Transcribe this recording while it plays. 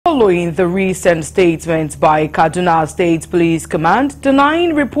Following the recent statements by Kaduna State Police Command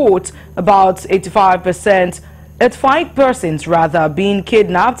denying reports about 85 persons being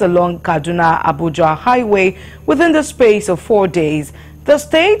kidnapped along Kaduna-Abuja highway within the space of 4 days, the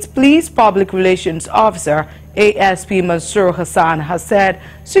State Police Public Relations Officer ASP Mansour Hassan has said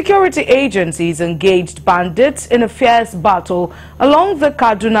security agencies engaged bandits in a fierce battle along the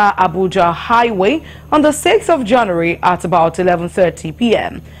Kaduna-Abuja highway on the 6th of January at about 11:30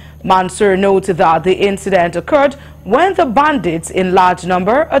 p.m. Mansour noted that the incident occurred when the bandits in large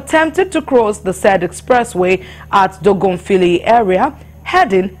number attempted to cross the said expressway at Dogonfili area,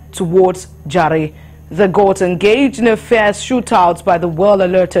 heading towards Jare. The Govt engaged in a fierce shootout by the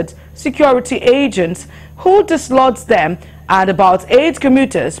well-alerted security agents who dislodged them, and about 8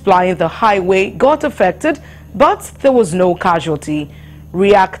 commuters plying the highway got affected, but there was no casualty.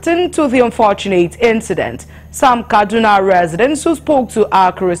 Reacting to the unfortunate incident, some Kaduna residents who spoke to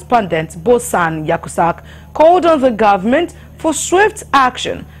our correspondent Bosan Yakusak called on the government for swift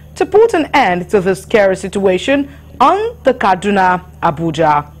action to put an end to the scary situation on the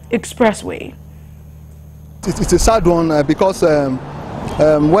Kaduna-Abuja expressway. It's a sad one because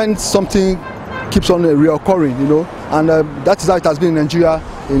when something keeps on reoccurring, and that is how it has been in Nigeria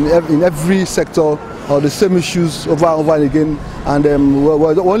in every sector. The same issues over and over again, and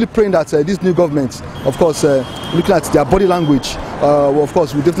we're only praying that this new government, of course, looking at their body language, of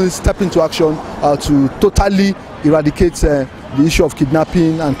course, will definitely step into action to totally eradicate the issue of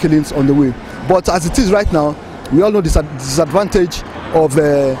kidnapping and killings on the way. But as it is right now, we all know the disadvantage of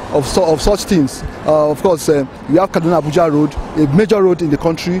such things. Of course, we have Kaduna-Abuja road, a major road in the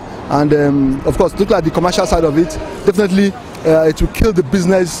country, and of course, looking at the commercial side of it, definitely it will kill the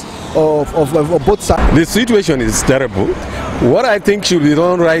business of both sides. The situation is terrible. What I think should be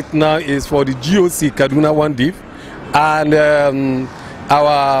done right now is for the GOC Kaduna One Div and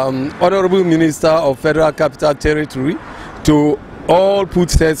our Honorable Minister of Federal Capital Territory to all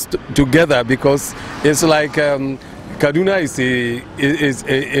put heads together, because it's like Kaduna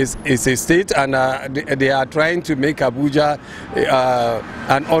is a state, and they are trying to make Abuja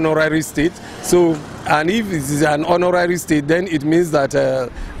an honorary state. So, and if it is an honorary state, then it means that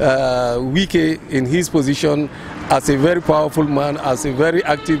Wike, in his position as a very powerful man, as a very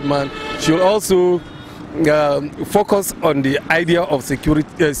active man, should also focus on the idea of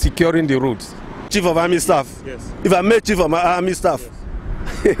securing the roads. Chief of Army Staff. Yes. If I made Chief of Army Staff,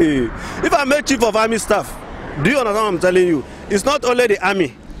 if I made Chief of Army Staff, do you understand what I'm telling you? It's not only the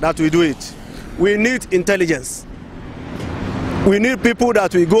army that will do it. We need intelligence. We need people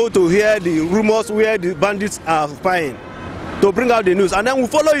that will go to hear the rumors where the bandits are spying, to bring out the news, and then we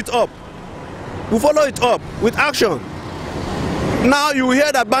follow it up. We follow it up with action. Now you hear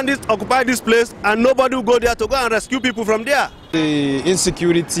that bandits occupy this place and nobody will go there to go and rescue people from there. The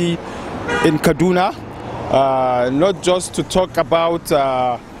insecurity in Kaduna, not just to talk about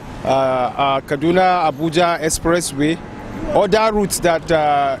Kaduna-Abuja expressway, other routes that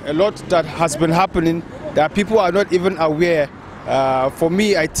a lot that has been happening that people are not even aware. For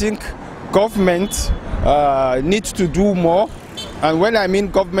me, I think government needs to do more, and when I mean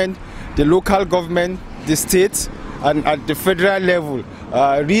government, the local government, the state, and at the federal level.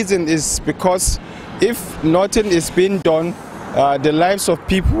 Reason is because if nothing is being done, the lives of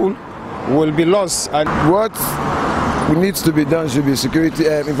people will be lost. And what needs to be done should be security,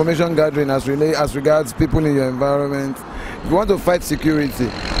 information gathering as regards people in your environment. If you want to fight security,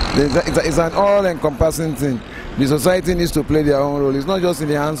 it's an all-encompassing thing. The society needs to play their own role. It's not just in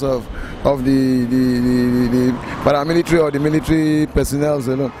the hands of the paramilitary or the military personnel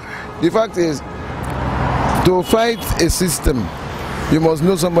alone. The fact is, to fight a system, you must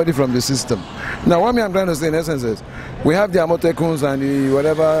know somebody from the system. Now, what I'm trying to say in essence is, we have the Amotekuns and the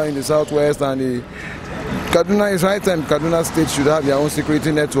whatever in the southwest, and the Kaduna is right, and Kaduna State should have their own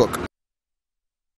security network.